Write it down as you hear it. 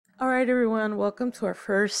right, everyone. Welcome to our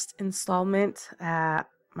first installment. My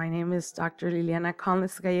name is Dr. Liliana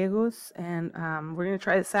Conles Gallegos, and we're going to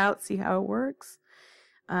try this out, see how it works.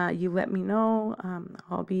 You let me know.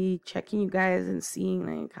 I'll be checking you guys and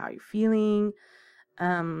seeing like how you're feeling.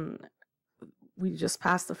 We just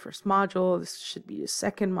passed the first module. This should be the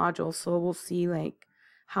second module, so we'll see like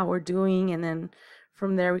how we're doing, and then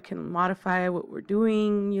from there we can modify what we're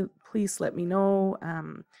doing. You please let me know.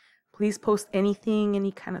 Please post anything,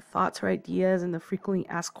 any kind of thoughts or ideas in the frequently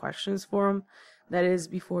asked questions forum. That is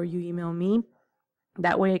before you email me.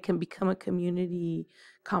 That way it can become a community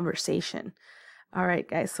conversation. All right,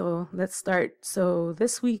 guys, so let's start. So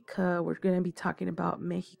this week, we're going to be talking about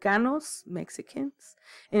Mexicanos, Mexicans,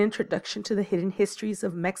 an introduction to the hidden histories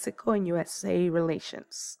of Mexico and USA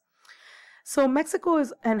relations. So Mexico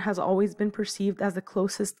is and has always been perceived as the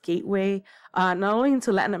closest gateway, not only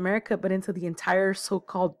into Latin America, but into the entire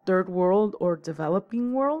so-called third world or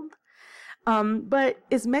developing world. But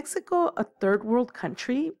is Mexico a third world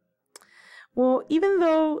country? Well, even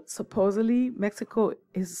though supposedly Mexico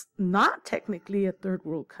is not technically a third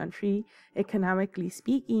world country, economically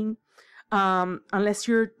speaking, unless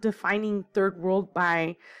you're defining third world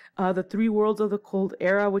by the three worlds of the Cold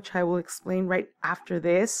Era, which I will explain right after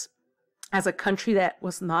this, as a country that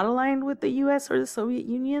was not aligned with the US or the Soviet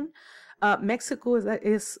Union. Mexico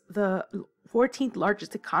is the 14th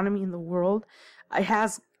largest economy in the world. It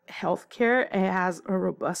has healthcare, it has a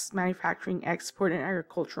robust manufacturing, export, and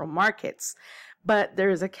agricultural markets. But there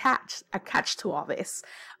is a catch to all this.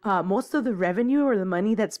 Most of the revenue or the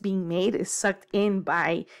money that's being made is sucked in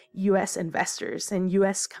by US investors and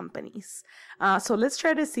US companies. So let's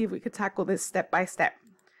try to see if we could tackle this step by step.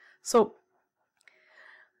 So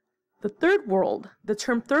the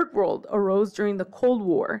term third world arose during the Cold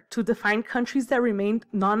War to define countries that remained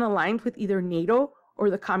non-aligned with either NATO or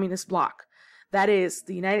the communist bloc. That is,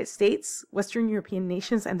 the United States, Western European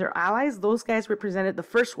nations, and their allies. Those guys represented the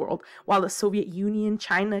first world, while the Soviet Union,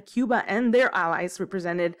 China, Cuba, and their allies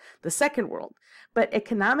represented the second world. But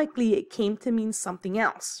economically, it came to mean something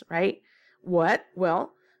else, right? What?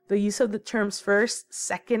 Well, the use of the terms first,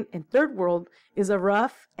 second, and third world is a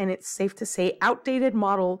rough, and it's safe to say, outdated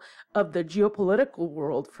model of the geopolitical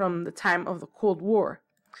world from the time of the Cold War.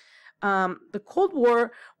 The Cold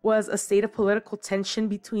War was a state of political tension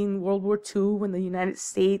between World War II when the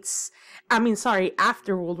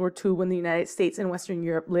after World War II when the United States and Western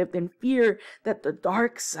Europe lived in fear that the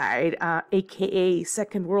dark side, aka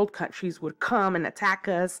second world countries, would come and attack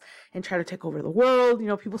us and try to take over the world. You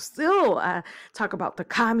know, people still talk about the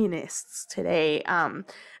communists today,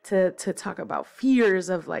 to talk about fears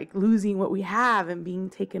of like losing what we have and being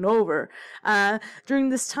taken over. During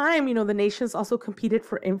this time, you know, the nations also competed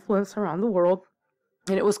for influence around the world.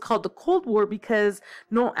 And it was called the Cold War because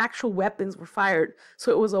no actual weapons were fired.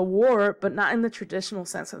 So it was a war, but not in the traditional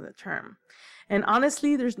sense of the term. And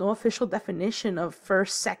honestly, there's no official definition of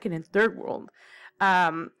first, second, and third world.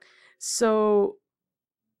 So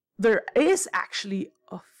there is actually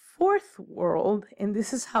a fourth world, and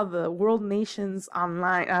this is how the World Nations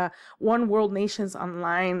Online, One World Nations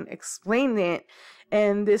Online explained it.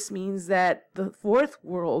 And this means that the fourth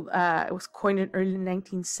world, it was coined in early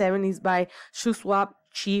 1970s by Shuswap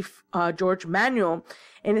chief George Manuel.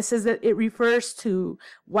 And it says that it refers to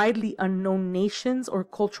widely unknown nations or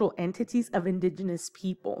cultural entities of indigenous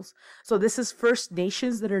peoples. So this is First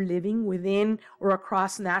Nations that are living within or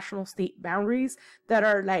across national state boundaries that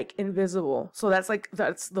are like invisible. So that's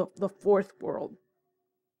the fourth world.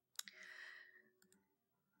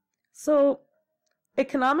 So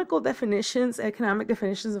economic definitions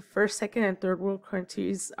of first, second, and third world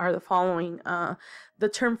countries are the following. The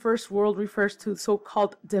term first world refers to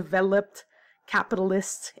so-called developed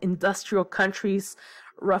capitalist industrial countries,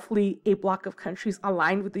 roughly a block of countries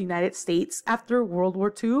aligned with the United States after World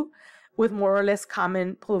War II, with more or less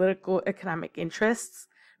common political economic interests.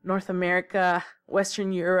 North America,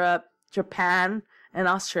 Western Europe, Japan, and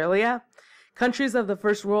Australia. Countries of the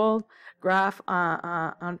first world graph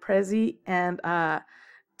on Prezi, and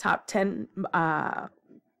top 10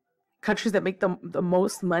 countries that make the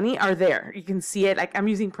most money are there. You can see it. Like, I'm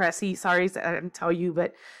using Prezi. Sorry, I didn't tell you,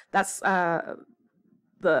 but that's the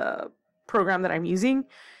program that I'm using.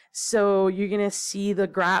 So you're going to see the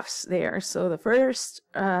graphs there. So the first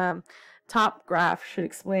top graph should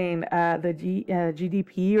explain the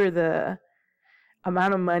GDP, or the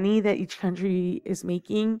amount of money that each country is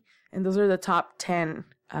making. And those are the top 10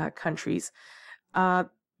 countries.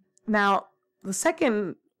 Now, the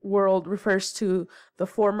second world refers to the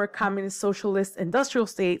former communist socialist industrial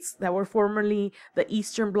states that were formerly the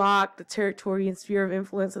Eastern Bloc, the territory and sphere of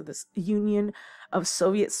influence of the Union of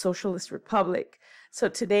Soviet Socialist Republic. So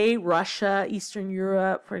today, Russia, Eastern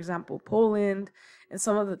Europe, for example, Poland, and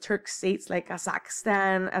some of the Turk states like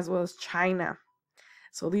Kazakhstan, as well as China.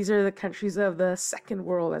 So these are the countries of the second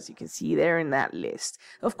world, as you can see there in that list.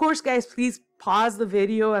 Of course, guys, please pause the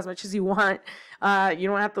video as much as you want. You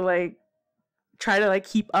don't have to try to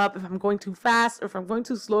keep up if I'm going too fast, or if I'm going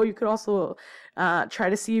too slow. You could also try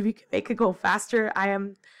to see if you can make it go faster. I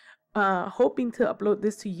am hoping to upload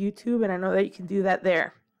this to YouTube, and I know that you can do that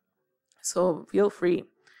there. So feel free.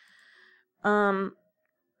 Now,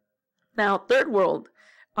 third world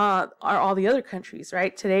are all the other countries,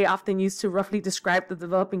 right? Today, often used to roughly describe the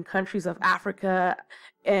developing countries of Africa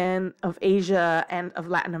and of Asia and of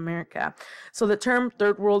Latin America. So the term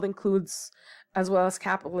third world includes, as well as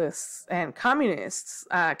capitalists and communists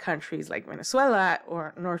countries like Venezuela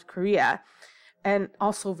or North Korea, and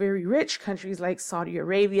also very rich countries like Saudi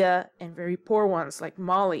Arabia, and very poor ones like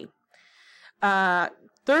Mali.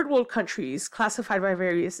 Third world countries, classified by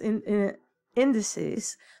various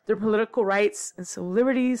indices, their political rights and civil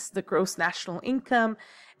liberties, the gross national income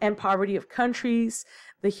and poverty of countries,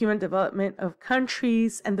 the human development of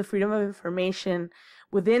countries, and the freedom of information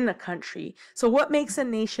within a country. So what makes a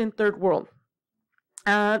nation third world?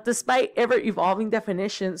 Despite ever-evolving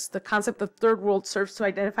definitions, the concept of third world serves to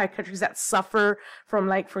identify countries that suffer from,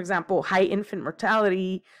 for example, high infant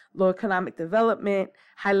mortality, low economic development,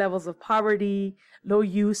 high levels of poverty, low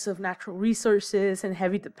use of natural resources, and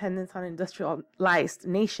heavy dependence on industrialized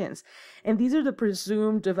nations. And these are the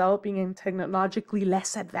presumed developing and technologically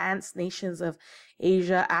less advanced nations of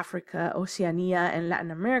Asia, Africa, Oceania, and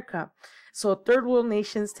Latin America. So third world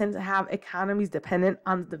nations tend to have economies dependent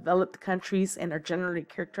on developed countries and are generally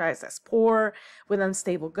characterized as poor, with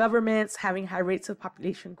unstable governments, having high rates of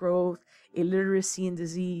population growth, illiteracy, and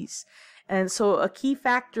disease. And so a key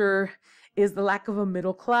factor is the lack of a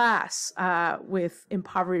middle class, with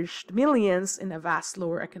impoverished millions in a vast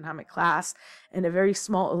lower economic class and a very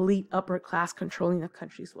small elite upper class controlling the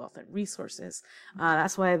country's wealth and resources.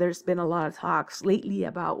 That's why there's been a lot of talks lately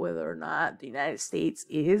about whether or not the United States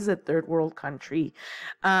is a third world country.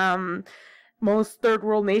 Most third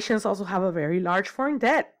world nations also have a very large foreign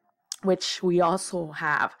debt, which we also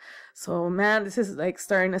have. So, man, this is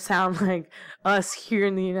starting to sound like us here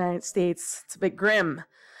in the United States. It's a bit grim.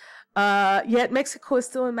 Yet Mexico is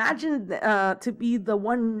still imagined to be the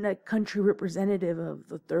one country representative of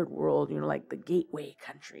the third world, like the gateway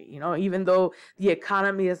country, even though the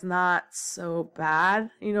economy is not so bad,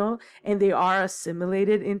 and they are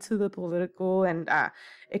assimilated into the political and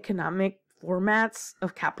economic formats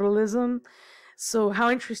of capitalism. So how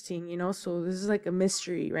interesting, so this is a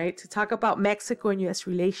mystery, right? To talk about Mexico and U.S.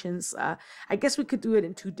 relations, I guess we could do it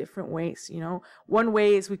in two different ways, One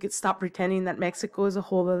way is we could stop pretending that Mexico is a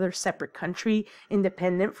whole other separate country,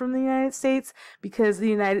 independent from the United States, because the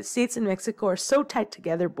United States and Mexico are so tied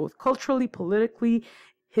together, both culturally, politically,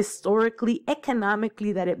 historically,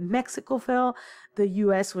 economically, that if Mexico fell, the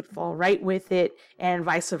U.S. would fall right with it, and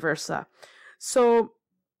vice versa. So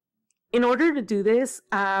in order to do this,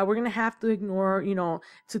 we're going to have to ignore,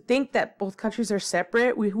 to think that both countries are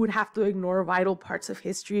separate, we would have to ignore vital parts of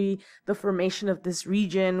history, the formation of this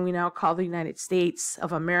region we now call the United States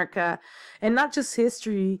of America. And not just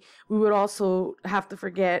history, we would also have to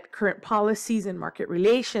forget current policies and market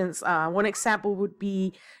relations. One example would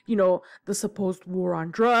be, the supposed war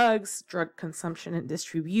on drugs, drug consumption and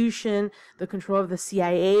distribution, the control of the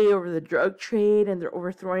CIA over the drug trade, and their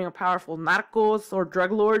overthrowing of powerful narcos or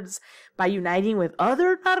drug lords by uniting with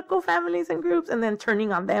other narco families and groups and then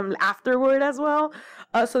turning on them afterward as well.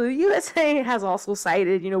 So the USA has also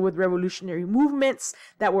sided, with revolutionary movements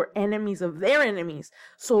that were enemies of their enemies.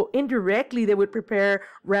 So indirectly, they would prepare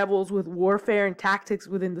rebels with warfare and tactics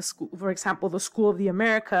within the school, for example, the School of the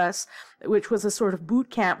Americas, which was a sort of boot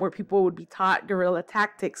camp where people would be taught guerrilla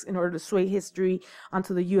tactics in order to sway history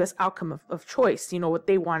onto the U.S. outcome of choice, what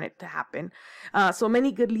they wanted to happen. So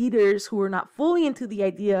many good leaders who were not fully into the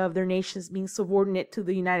idea of their nations being subordinate to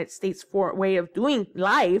the United States way of doing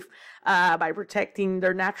life, by protecting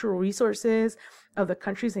their natural resources of the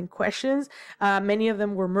countries in questions, many of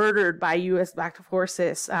them were murdered by U.S.-backed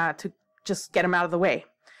forces to just get them out of the way.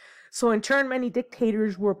 So in turn, many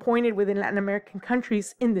dictators were appointed within Latin American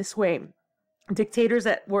countries in this way. Dictators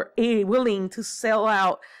that were willing to sell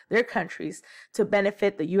out their countries to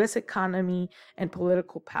benefit the U.S. economy and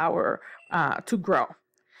political power to grow.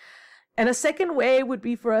 And a second way would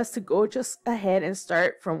be for us to go just ahead and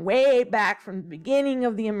start from way back from the beginning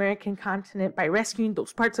of the American continent by rescuing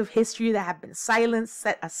those parts of history that have been silenced,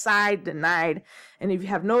 set aside, denied. And if you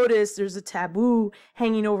have noticed, there's a taboo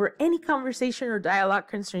hanging over any conversation or dialogue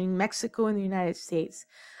concerning Mexico and the United States.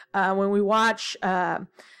 When we watch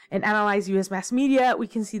and analyze U.S. mass media, we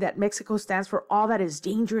can see that Mexico stands for all that is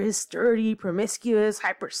dangerous, dirty, promiscuous,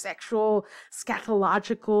 hypersexual,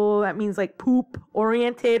 scatological. That means like poop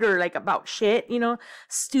oriented or like about shit,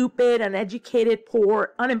 stupid, uneducated,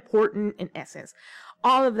 poor, unimportant in essence.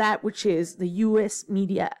 All of that, which is the U.S.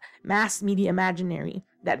 media, mass media imaginary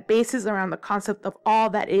that bases around the concept of all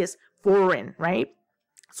that is foreign, right?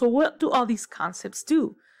 So what do all these concepts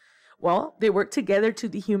do? Well, they work together to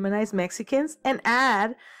dehumanize Mexicans and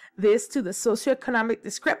add this to the socioeconomic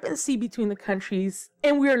discrepancy between the countries,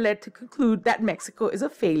 and we are led to conclude that Mexico is a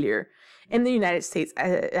failure and the United States,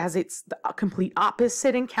 as its complete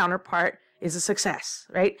opposite and counterpart, is a success,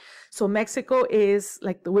 right? So Mexico is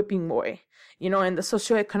like the whipping boy, in the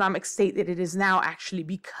socioeconomic state that it is now, actually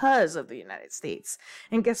because of the United States.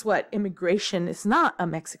 And guess what? Immigration is not a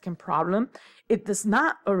Mexican problem. It does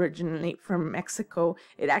not originate from Mexico.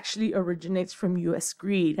 It actually originates from U.S.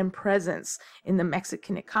 greed and presence in the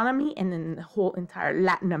Mexican economy and in the whole entire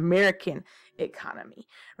Latin American economy,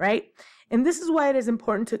 right? And this is why it is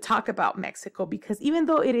important to talk about Mexico, because even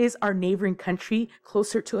though it is our neighboring country,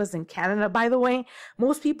 closer to us than Canada, by the way,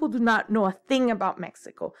 most people do not know a thing about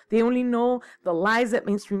Mexico. They only know the lies that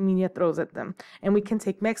mainstream media throws at them. And we can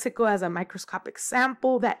take Mexico as a microscopic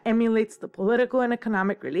sample that emulates the political and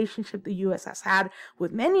economic relationship the U.S. has had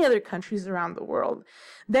with many other countries around the world.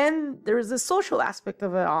 Then there is the social aspect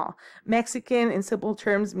of it all. Mexican, in simple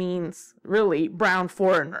terms, means really brown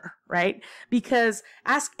foreigner, right? Because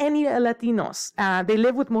ask any Latinos, they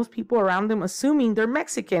live with most people around them assuming they're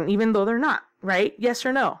Mexican, even though they're not, right? Yes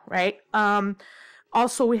or no, right?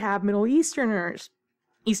 Also, we have Middle Easterners,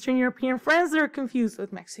 Eastern European friends that are confused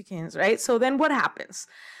with Mexicans, right? So then what happens?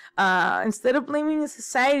 Instead of blaming a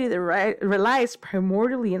society that relies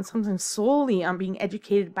primordially and sometimes solely on being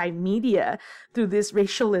educated by media through this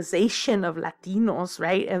racialization of Latinos,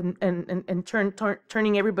 right, and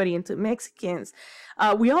turning everybody into Mexicans,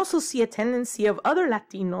 we also see a tendency of other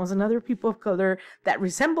Latinos and other people of color that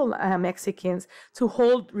resemble Mexicans to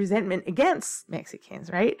hold resentment against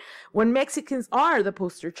Mexicans, right? When Mexicans are the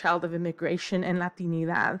poster child of immigration and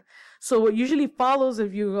Latinidad. So what usually follows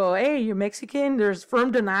if you go, hey, you're Mexican, there's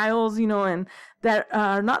firm denials, and that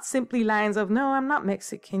are not simply lines of, no, I'm not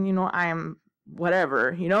Mexican, I am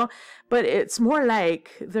whatever, but it's more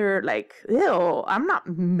like they're like, ew, I'm not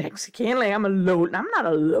Mexican, like I'm not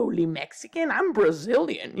a lowly Mexican, I'm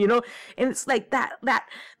Brazilian, and it's like that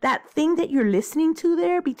thing that you're listening to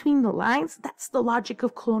there between the lines. That's the logic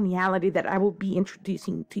of coloniality that I will be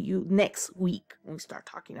introducing to you next week when we start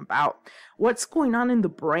talking about what's going on in the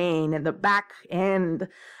brain and the back end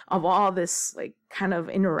of all this like kind of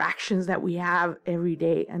interactions that we have every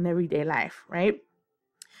day in everyday life, right?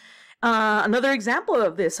 Another example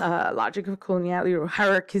of this logic of coloniality or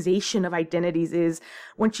hierarchization of identities is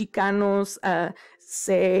when Chicanos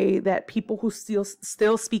say that people who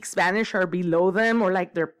still speak Spanish are below them, or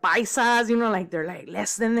like they're paisas, like they're like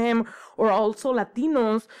less than them, or also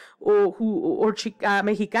Latinos or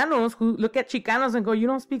Mexicanos who look at Chicanos and go, you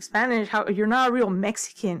don't speak Spanish, you're not a real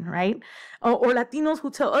Mexican, right? Or Latinos who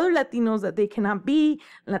tell other Latinos that they cannot be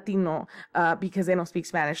Latino because they don't speak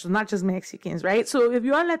Spanish. So not just Mexicans, right? So if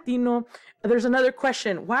you are Latino, there's another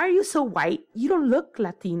question. Why are you so white? You don't look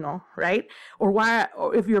Latino, right?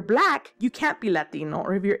 Or if you're black, you can't be Latino.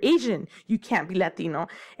 Or if you're Asian, you can't be Latino.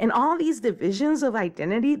 And all these divisions of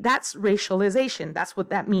identity, that's racialization. That's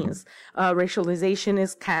what that means. Racialization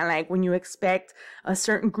is kind of like when you expect a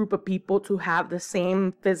certain group of people to have the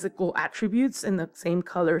same physical attributes and the same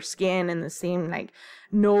color skin and the same like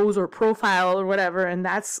nose or profile or whatever. And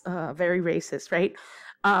that's very racist, right?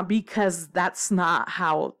 Because that's not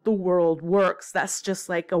how the world works. That's just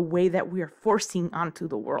like a way that we are forcing onto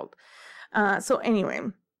the world. So anyway,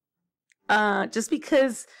 just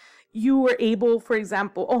because you were able, for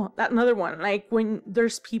example, another one, like when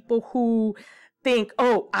there's people who think,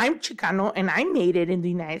 oh, I'm Chicano and I made it in the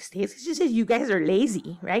United States. It's just that you guys are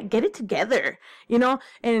lazy, right? Get it together,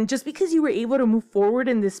 And just because you were able to move forward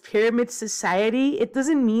in this pyramid society, it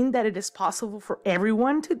doesn't mean that it is possible for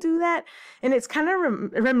everyone to do that. And it's kind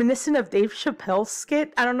of reminiscent of Dave Chappelle's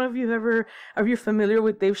skit. I don't know if you're familiar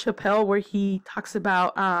with Dave Chappelle, where he talks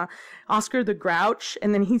about Oscar the Grouch,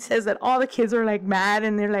 and then he says that all the kids are like mad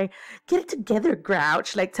and they're like, get it together,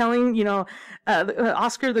 Grouch, like telling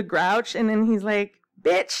Oscar the Grouch, and then he's like,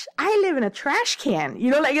 bitch, I live in a trash can.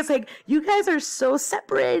 It's like you guys are so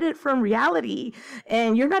separated from reality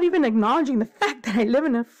and you're not even acknowledging the fact that I live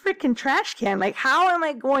in a freaking trash can. Like, how am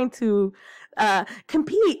I going to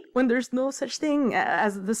compete when there's no such thing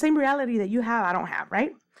as the same reality that you have, I don't have,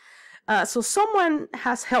 right? So someone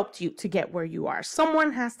has helped you to get where you are.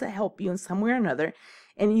 Someone has to help you in some way or another.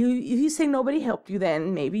 And if you say nobody helped you,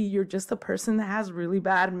 then maybe you're just a person that has really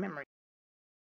bad memory.